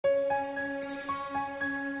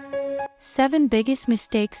7 biggest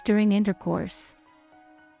mistakes during intercourse.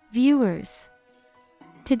 Viewers,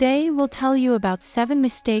 today we'll tell you about 7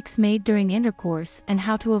 mistakes made during intercourse and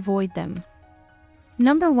how to avoid them.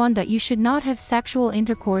 Number 1. That you should not have sexual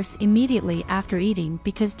intercourse immediately after eating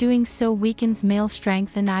because doing so weakens male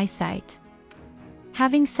strength and eyesight.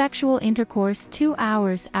 Having sexual intercourse 2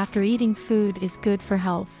 hours after eating food is good for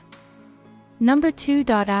health. Number 2.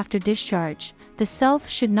 After discharge, the self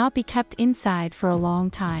should not be kept inside for a long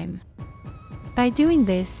time. By doing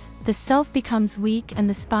this, the self becomes weak and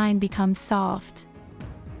the spine becomes soft.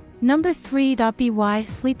 Number 3. By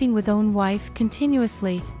sleeping with own wife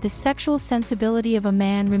continuously, the sexual sensibility of a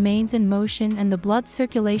man remains in motion and the blood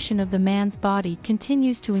circulation of the man's body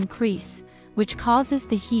continues to increase, which causes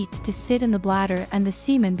the heat to sit in the bladder and the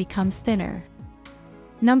semen becomes thinner.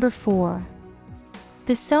 Number 4.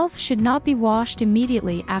 The self should not be washed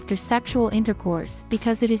immediately after sexual intercourse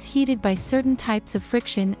because it is heated by certain types of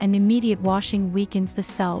friction and immediate washing weakens the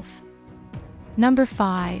self. Number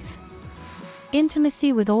 5.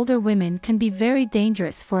 Intimacy with older women can be very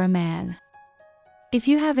dangerous for a man. If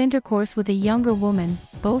you have intercourse with a younger woman,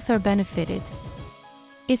 both are benefited.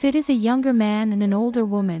 If it is a younger man and an older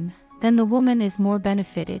woman, then the woman is more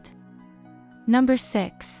benefited. Number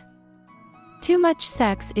 6. Too much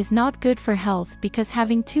sex is not good for health because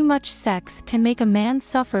having too much sex can make a man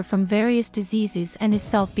suffer from various diseases and his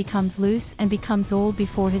self becomes loose and becomes old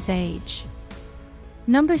before his age.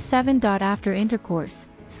 Number 7. After intercourse,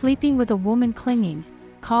 sleeping with a woman clinging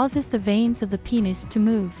causes the veins of the penis to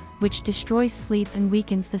move, which destroys sleep and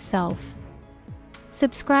weakens the self.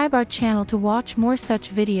 Subscribe our channel to watch more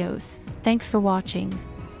such videos. Thanks for watching.